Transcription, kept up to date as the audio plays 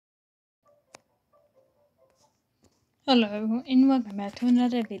Hello and welcome back to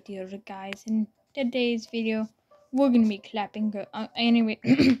another video, guys. In today's video, we're gonna be clapping. Anyways,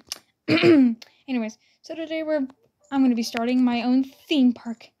 so today I'm gonna be starting my own theme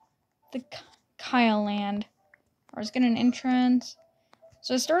park, the Kyle Land. I was getting an entrance.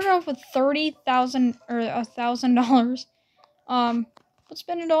 So I started off with $1,000. But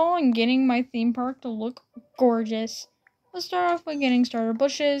spend it all on getting my theme park to look gorgeous. Let's start off by getting starter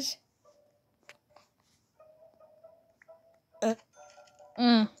bushes.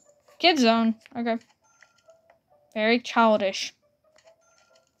 Kids zone. Okay. Very childish.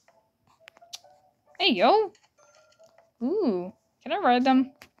 Hey, yo. Ooh. Can I ride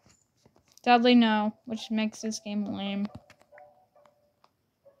them? Sadly, no. Which makes this game lame.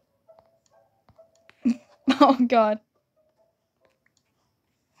 Oh, God.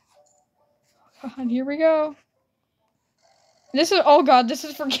 God, here we go. Oh, God, this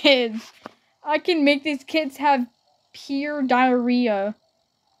is for kids. I can make these kids have pure diarrhea.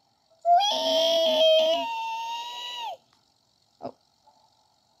 Whee! Oh.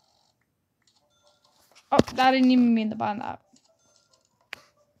 Oh, that didn't even mean to buy that.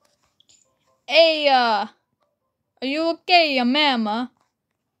 Hey, are you okay, mama?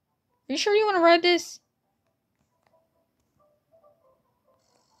 Are you sure you want to ride this?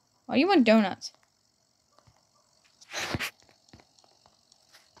 Oh, you want donuts.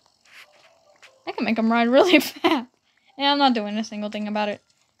 I can make them ride really fast. And I'm not doing a single thing about it.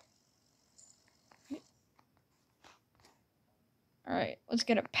 Alright, let's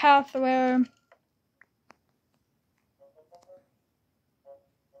get a pathway.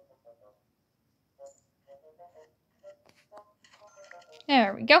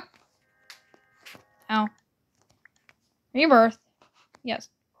 There we go. Ow. Rebirth. Yes.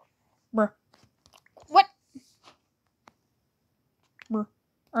 Bruh. What? Bruh.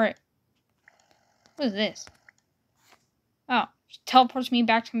 Alright. What is this? Oh. Teleports me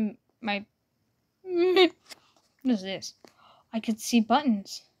back to my... What is this? I could see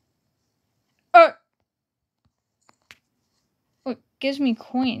buttons. Oh, it gives me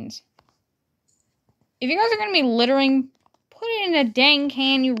coins. If you guys are going to be littering, put it in a dang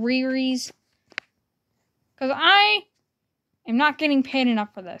can, you rearies. Because I am not getting paid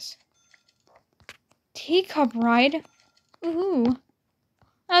enough for this. Teacup ride. Ooh.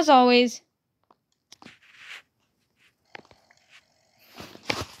 As always.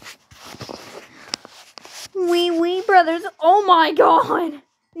 Wee brothers. Oh my god.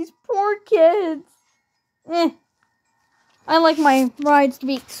 These poor kids. I like my rides to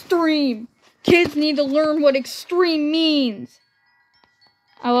be extreme. Kids need to learn what extreme means.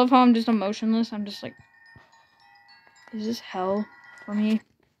 I love how I'm just emotionless. I'm just like, is this hell for me?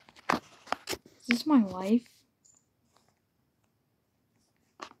 Is this my life?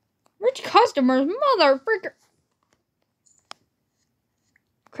 Rich customers, mother fricker.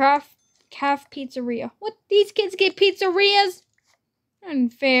 Calf Pizzeria. What? These kids get pizzerias?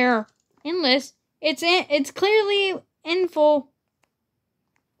 Unfair. Endless. It's clearly in full.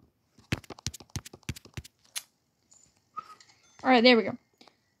 Alright, there we go.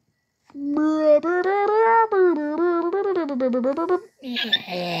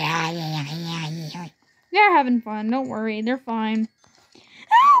 They're having fun. Don't worry. They're fine.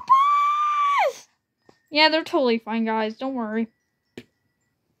 Help us! Yeah, they're totally fine, guys. Don't worry.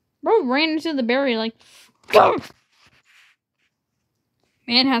 Bro ran into the barrier like...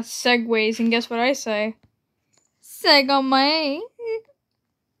 Man has segways, and guess what I say? Segway.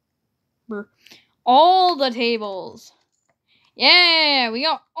 All the tables. Yeah, we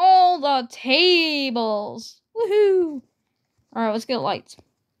got all the tables. Woohoo! Alright, let's get lights.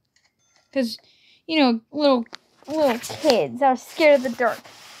 Because, you know, little kids are scared of the dark.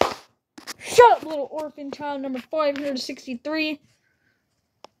 Shut up, little orphan child number 563.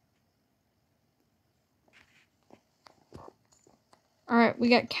 Alright, we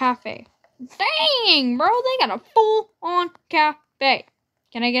got cafe. Dang, bro, they got a full-on cafe.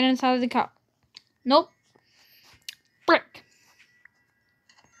 Can I get inside of the cup? Nope. Brick.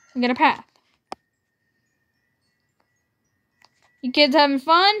 We got a path. You kids having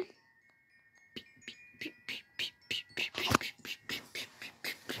fun?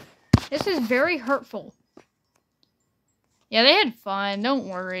 This is very hurtful. Yeah, they had fun. Don't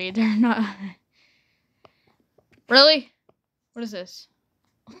worry. They're not... Really? What is this?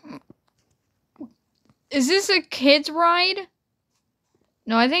 Is this a kid's ride?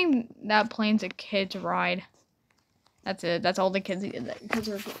 No, I think that plane's a kid's ride. That's it. That's all the kids eat. Because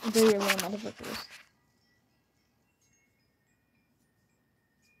they're very little motherfuckers.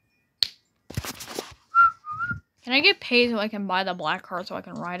 Can I get paid so I can buy the black card so I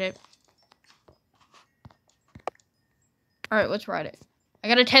can ride it? Alright, let's ride it. I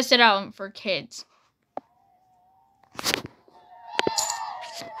gotta test it out for kids.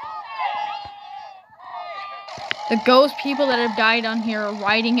 The ghost people that have died on here are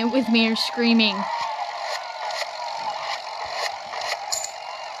riding it with me or screaming.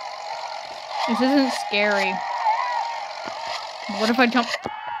 This isn't scary. What if I jump?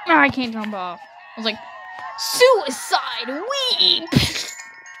 Oh, I can't jump off. I was like, suicide, weep!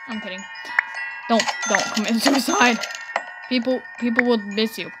 I'm kidding. Don't commit suicide. People will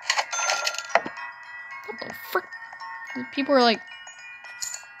miss you. What the frick? People are like,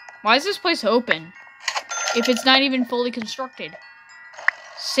 why is this place open? If it's not even fully constructed.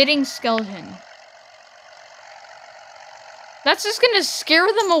 Sitting skeleton. That's just gonna scare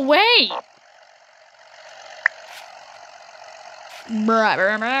them away.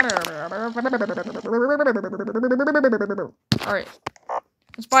 Alright.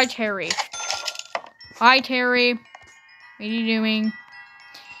 Let's buy Terry. Hi, Terry. What are you doing?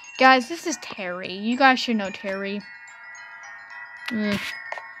 Guys, this is Terry. You guys should know Terry.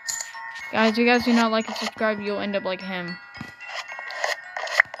 Guys, you guys do not like and subscribe, you'll end up like him.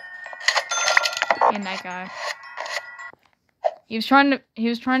 And that guy. He was trying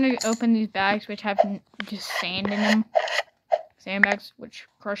to open these bags which have just sand in them. Sandbags which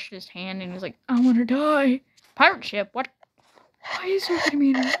crushed his hand, and he was like, I wanna die. Pirate ship, what? Why is there gonna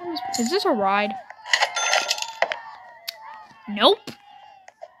be is this a ride? Nope.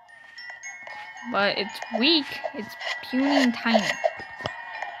 But it's weak. It's puny and tiny.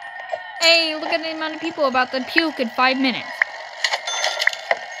 Hey, look at the amount of people about to puke in 5 minutes.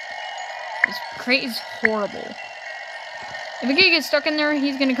 This crate is horrible. If a kid gets stuck in there,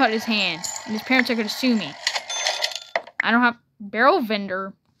 he's gonna cut his hand. And his parents are gonna sue me. I don't have barrel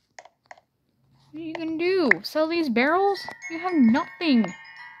vendor. What are you gonna do? Sell these barrels? You have nothing.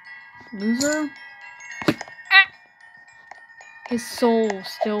 Loser. Ah! His soul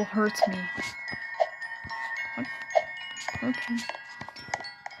still hurts me. What? Okay.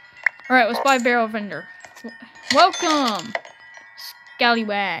 Alright, let's buy barrel vendor. Welcome!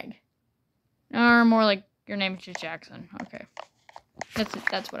 Scallywag. Or more like your name is just Jackson. Okay.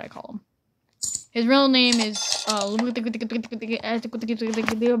 That's what I call him. His real name is and I name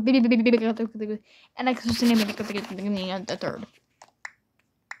the third.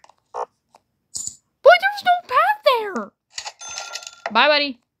 Boy, there's no path there! Bye,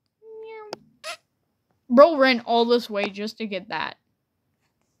 buddy. Bro ran all this way just to get that.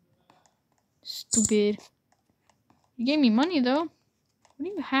 Stupid. You gave me money, though. What do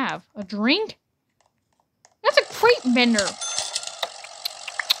you have? A drink? That's a crate vendor.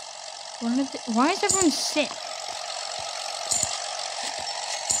 Why is everyone sick?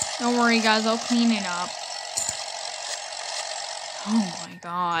 Don't worry, guys. I'll clean it up. Oh, my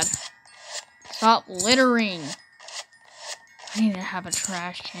God. Stop littering. I need to have a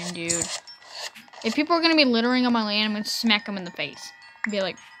trash can, dude. If people are going to be littering on my land, I'm going to smack them in the face. Be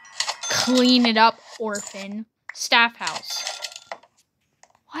like, clean it up, orphan. Staff house.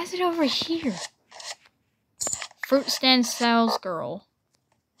 Why is it over here? Fruit stand sales girl.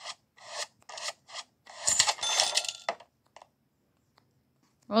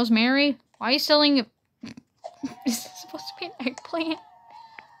 Rosemary? Why are you selling a... Is this supposed to be an eggplant?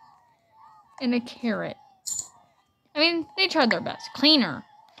 And a carrot. I mean, they tried their best. Cleaner.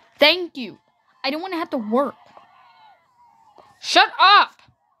 Thank you. I don't want to have to work. Shut up!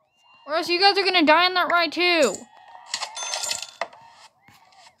 Or else you guys are gonna die on that ride too.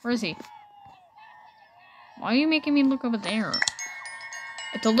 Where is he? Why are you making me look over there?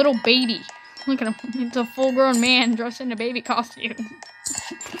 It's a little baby. Look at him. It's a full-grown man dressed in a baby costume.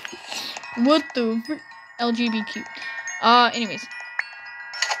 What the frick? LGBTQ. Anyways.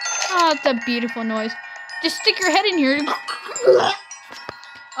 Oh, it's a beautiful noise. Just stick your head in here.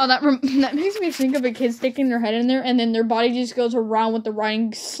 Oh, that makes me think of a kid sticking their head in there, and then their body just goes around with the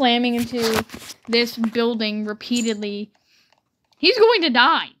riding, slamming into this building repeatedly. He's going to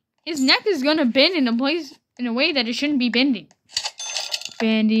die. His neck is going to bend in a way that it shouldn't be bending.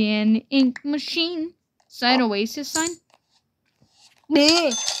 Bendy and ink machine. Side Oasis sign. What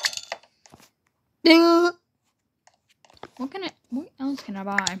else can I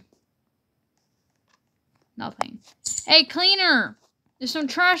buy? Nothing. Hey, cleaner! There's some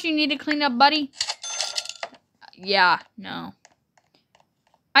trash you need to clean up, buddy. Yeah, no.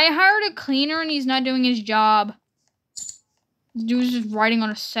 I hired a cleaner and he's not doing his job. This dude's just riding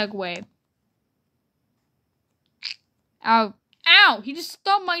on a Segway. Ow. Ow! He just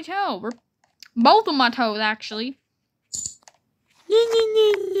stubbed my toe. Both of my toes, actually.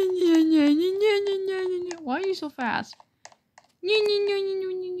 Why are you so fast?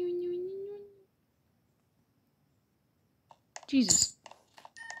 Jesus.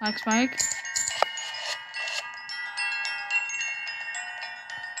 Black Spike.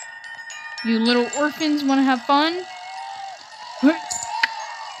 You little orphans want to have fun?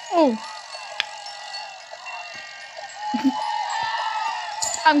 Oh.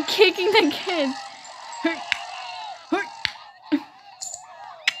 I'm kicking the kids.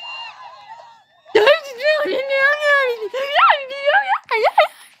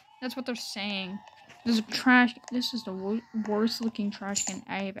 That's what they're saying. This is trash. This is the worst looking trash can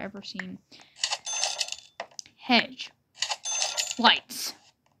I have ever seen. Hedge. Lights.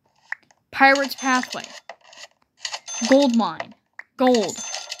 Pirate's Pathway. Gold mine. Gold.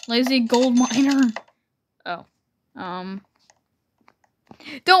 Lazy gold miner. Oh.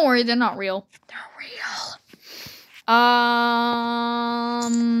 Don't worry, they're not real. They're real.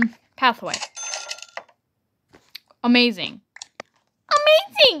 Pathway. Amazing.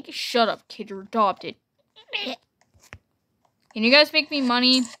 Amazing! Shut up, kid. You're adopted. Can you guys make me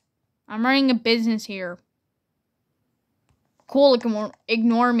money? I'm running a business here. Cool,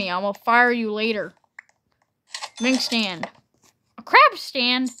 ignore me. I will fire you later. Drink stand. A crab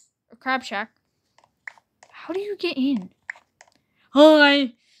stand? A crab shack. How do you get in?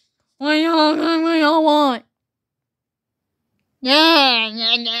 Hi. What y'all want? Yeah.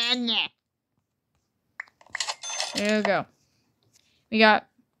 There you go. We got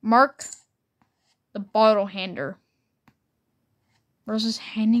Mark, the bottle hander. Versus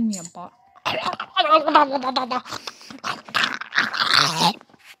handing me a bottle.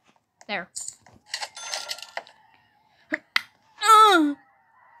 There.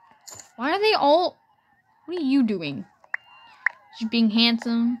 Why are they all... What are you doing? Just being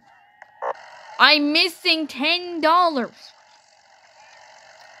handsome. I'm missing $10.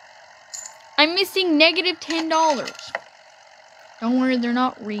 I'm missing negative $10. Don't worry, they're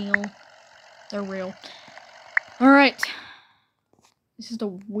not real. They're real. Alright. This is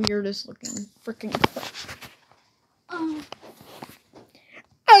the weirdest looking freaking crap.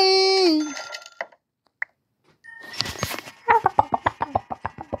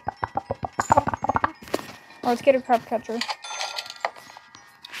 Let's get a crab catcher.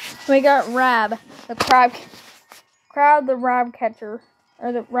 We got Rab, the crab the rab catcher.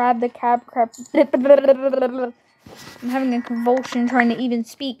 Or the Rab the crab. I'm having a convulsion trying to even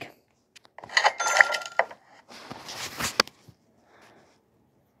speak.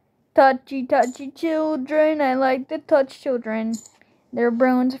 Touchy, touchy children. I like to touch children. Their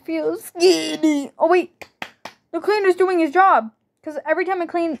bones feel skinny. Oh, wait. The cleaner's doing his job. Because every time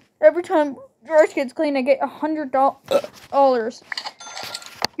George gets clean, I get $100.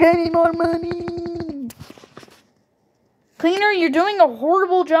 Get any more money? Cleaner, you're doing a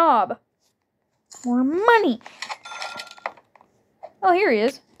horrible job. More money. Oh, here he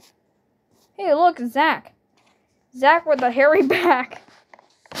is. Hey, look, Zach. Zach with the hairy back.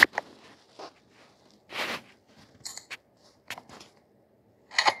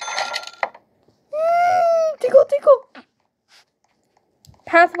 Tickle, tickle.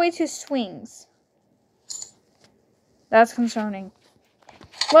 Pathway to swings. That's concerning.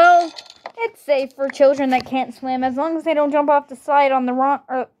 Well, it's safe for children that can't swim as long as they don't jump off the side on the wrong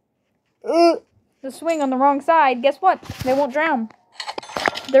the swing on the wrong side. Guess what? They won't drown.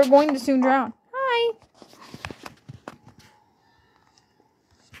 They're going to soon drown. Hi.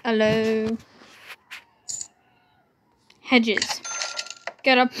 Hello. Hedges.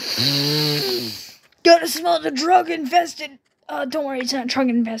 Gotta smell the drug infested. Don't worry, it's not drug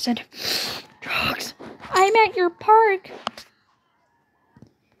infested. Drugs. I'm at your park.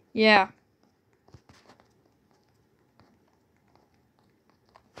 Yeah.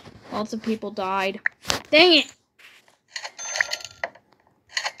 Lots of people died. Dang it.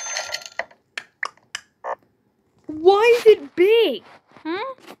 Why is it big?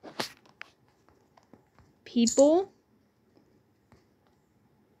 Huh? People.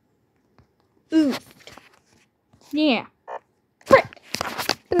 Oofed. Yeah. Frick.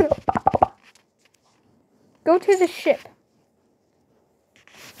 Go to the ship.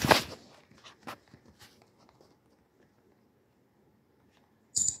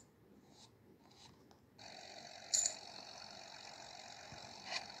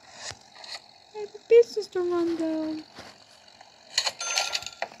 I have a business to run, though.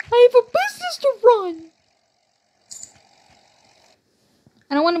 I have a business to run.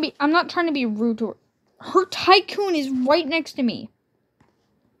 I don't want to be... I'm not trying to be rude to her. Her tycoon is right next to me.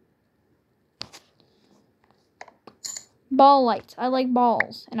 Ball lights. I like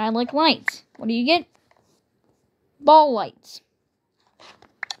balls. And I like lights. What do you get? Ball lights.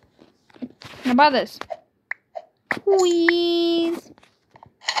 Now buy this. Please.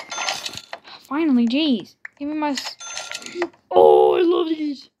 Finally, jeez. Give me my... Oh, I love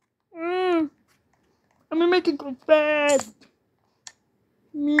these. I'm gonna make it go fast.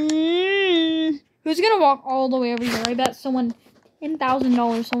 Me. Who's gonna walk all the way over here? I bet someone,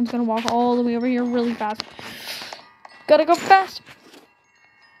 $10,000, someone's gonna walk all the way over here really fast. Gotta go fast.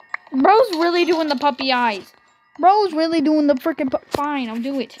 Bro's really doing the puppy eyes. Bro's really doing the freaking fine, I'll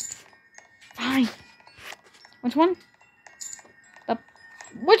do it. Fine. Which one?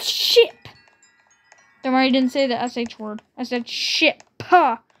 What ship? Don't worry, I didn't say the SH word. I said ship.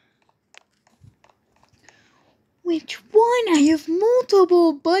 Which one? I have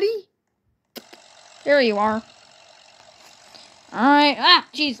multiple, buddy. There you are. Alright. Ah,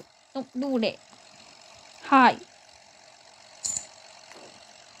 jeez. Don't do that. Hi.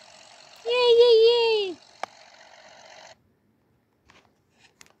 Yay, yay, yay.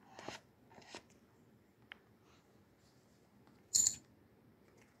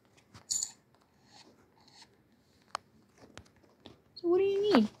 So what do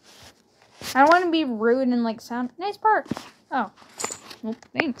you need? I don't want to be rude and like sound nice part. Oh. Well,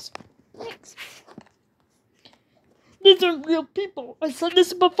 thanks. Thanks. These aren't real people. I said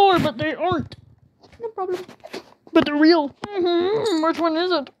this before, but they aren't. No problem. But they're real. Which one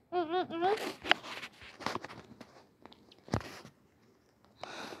is it?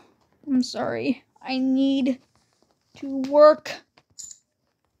 I'm sorry. I need to work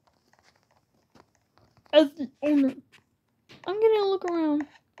As the owner. I'm gonna look around.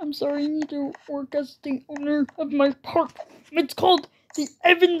 I'm sorry, I need to work as the owner of my park. It's called the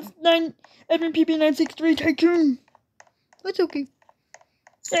Evan PP963 Tycoon. It's okay.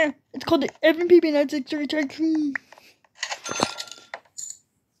 Yeah, it's called the Evan PP963 Tycoon.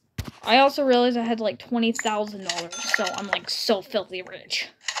 I also realized I had like $20,000, so I'm like so filthy rich.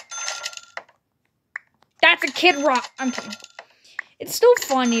 That's a Kid Rock. I'm kidding. It's still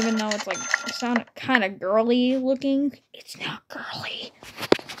fun, even though it's like it sounded kind of girly looking. It's not girly.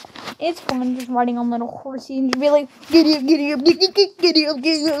 It's fun just riding on little horsey and just be like, giddy up, giddy up, giddy up, giddy up,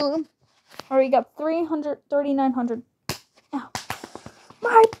 giddy up. Alright, we got 300, Ow.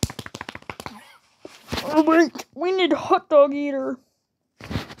 My. Oh wait, we need a hot dog eater.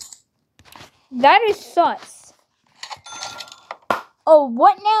 That is sus. Oh,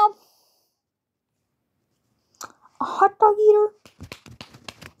 what now? A hot dog eater?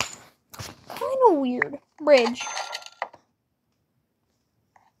 Kind of weird. Bridge.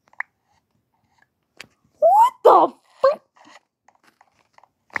 What the frick?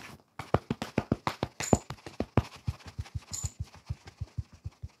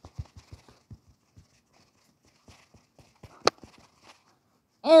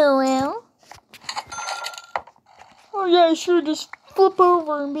 Oh, well. Oh yeah, I should just flip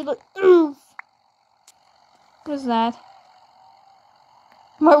over and be like, oof. What's that?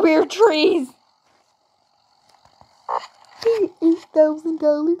 My weird trees.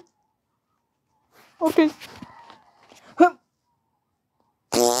 $8,000. Okay.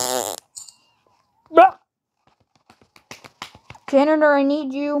 Janitor, I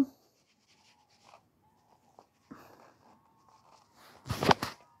need you.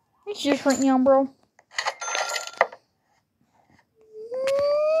 It's just right now, bro.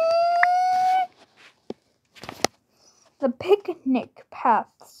 The picnic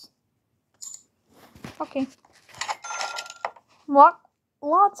paths. Okay.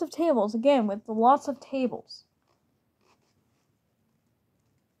 Lots of tables, again, with lots of tables.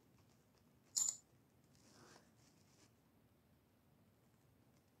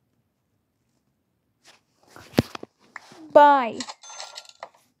 Bye.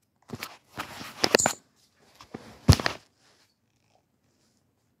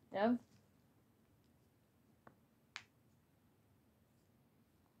 Dev?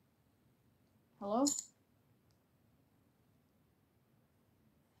 Hello?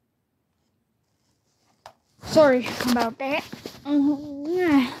 Sorry about that.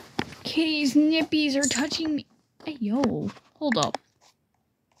 Kitty's nippies are touching me. Hey, yo. Hold up.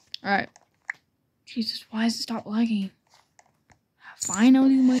 Alright. Jesus, why does it stop lagging? Fine, I'll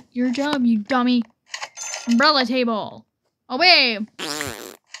do your job, you dummy. Umbrella table. Away.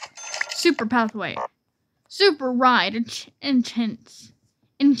 Super pathway. Super ride. Intense.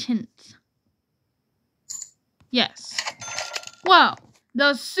 Yes. Wow.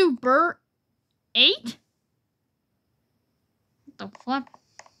 The Super 8? What the fuck?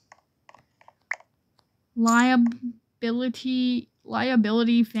 Liability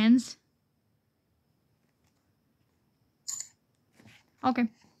fence. Okay.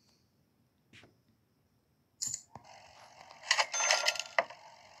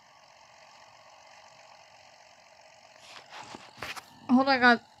 Hold on,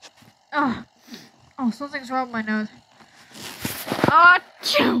 God. Oh, something's wrong with my nose.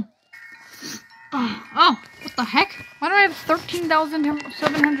 Achoo! Oh, what the heck? Why do I have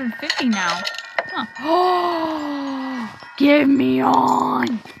 13,750 now? Huh. Oh, give me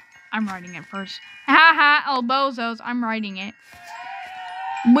on! I'm writing it first. Haha, oh bozos, I'm writing it.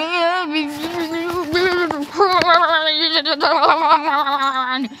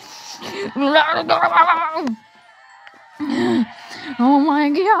 Oh my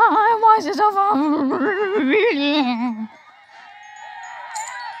god, why is it so far?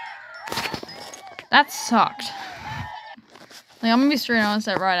 That sucked. Like, I'm gonna be straight honest,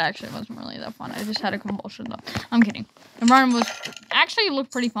 that ride actually wasn't really that fun. I just had a convulsion though. I'm kidding. The ride was actually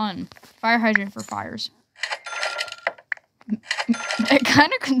looked pretty fun. Fire hydrant for fires. It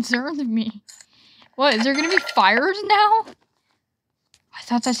kind of concerns me. What, is there gonna be fires now? I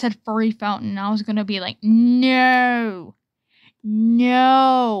thought that said furry fountain. I was gonna be like, no.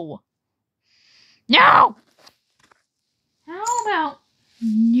 No. No! How about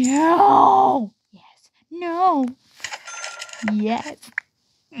no? Yes. No. Yes.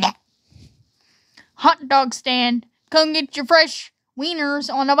 Hot dog stand. Come get your fresh wieners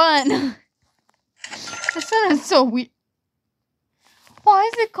on a bun. That sounded so weird. Why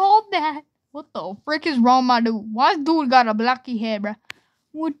is it called that? What the frick is wrong, my dude? Why this dude got a blocky head, bruh?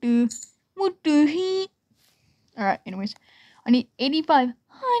 What the heat? Alright, anyways. I need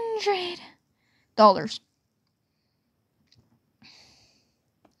 $8,500.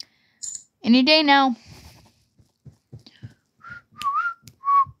 Any day now.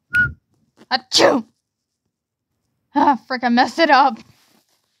 Achoo! Ah, frick, I messed it up.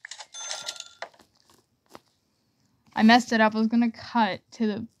 I messed it up. I was gonna cut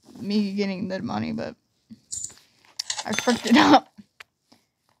to me getting the money, but I fricked it up.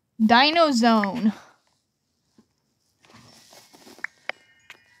 Dino Zone.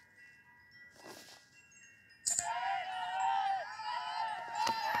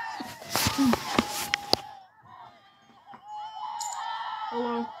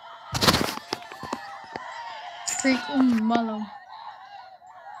 Hello. Freak mellow.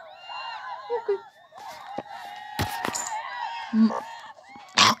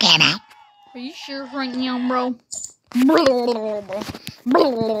 Okay now. Are you sure right now, bro?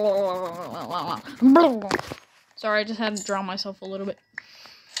 Sorry, I just had to drown myself a little bit.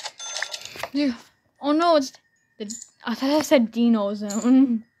 Dude. Oh no, it's the. I thought I said Dino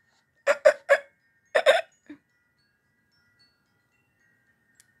Zone.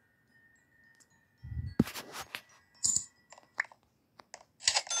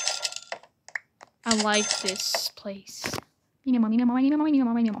 I like this place.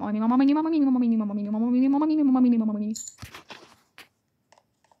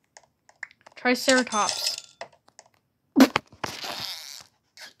 Triceratops.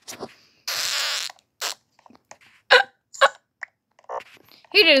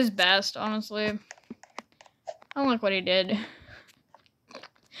 He did his best, honestly. I don't like what he did. Hey,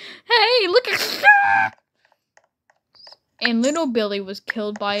 look at that! And little Billy was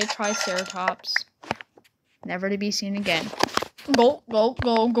killed by a Triceratops. Never to be seen again. Go, go,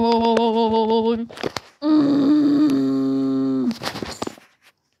 go, go. I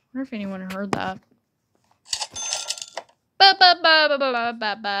wonder if anyone heard that.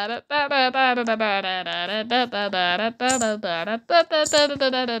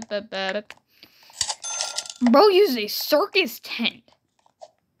 Bro used a circus tent.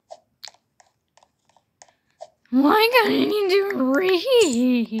 Why can't you do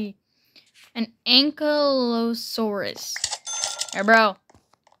read? An ankylosaurus. Hey, bro.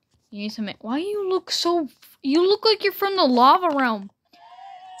 You need some. Why you look so? You look like you're from the lava realm.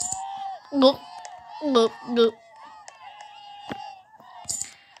 Look, look, look.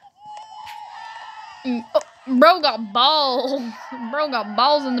 Oh, bro got balls. Bro got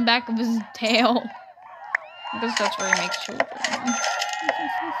balls in the back of his tail. I guess that's where he makes children.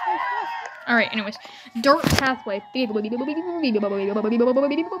 Alright, anyways. Dirt pathway. Alright.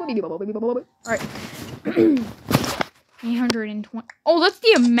 820. Oh, that's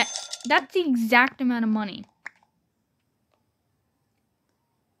the exact amount of money.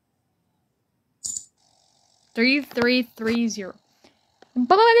 $3,330.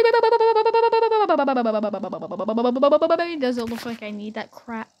 Does it look like I need that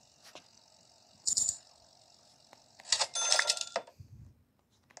crap?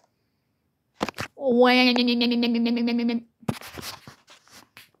 When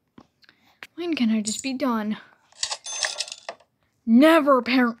can I just be done? Never,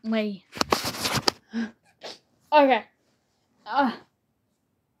 apparently. Okay.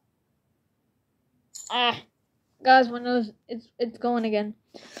 Guys, my nose, it's going again.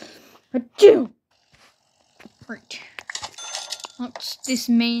 Achoo! Right. What's this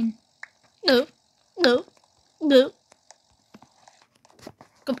mean? No. No. No.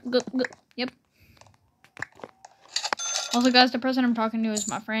 Go, go, go. Yep. Also, guys, the person I'm talking to is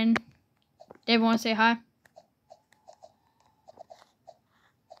my friend. Dave, want to say hi?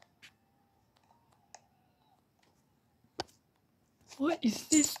 What is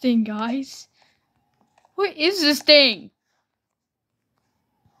this thing, guys? What is this thing?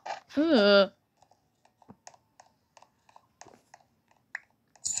 Ugh.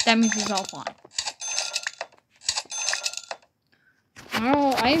 That means he's offline.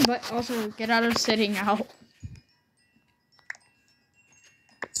 Oh, I invite also get out of sitting out.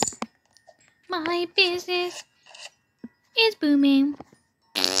 My business is booming.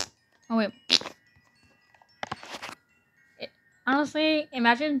 Oh wait. Honestly,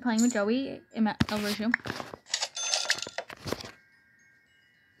 imagine playing with Joey in Elysium.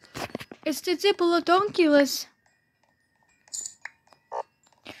 It's the Diplodocus.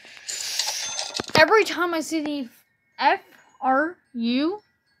 Every time I see the FRU,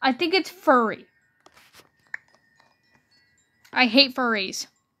 I think it's furry. I hate furries.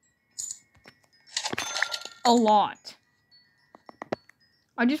 A lot.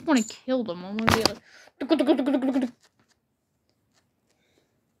 I just want to kill them. I want to be like...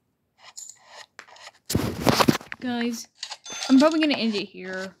 Guys, I'm probably going to end it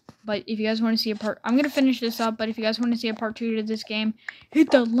here. But if you guys want to see a part... I'm going to finish this up. But if you guys want to see a part 2 to this game, hit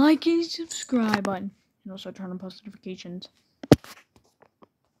the like and subscribe button. And also turn on post notifications.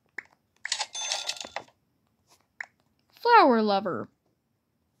 Flower lover.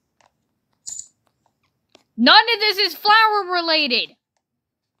 None of this is flower related.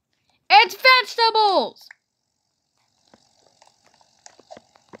 It's vegetables.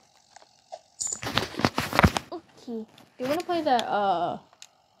 Okay. Do you want to play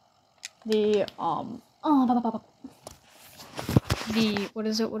what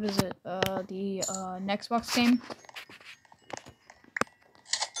is it? The next box game?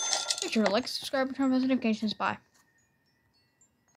 Make sure to like, subscribe, and turn on notifications. Bye.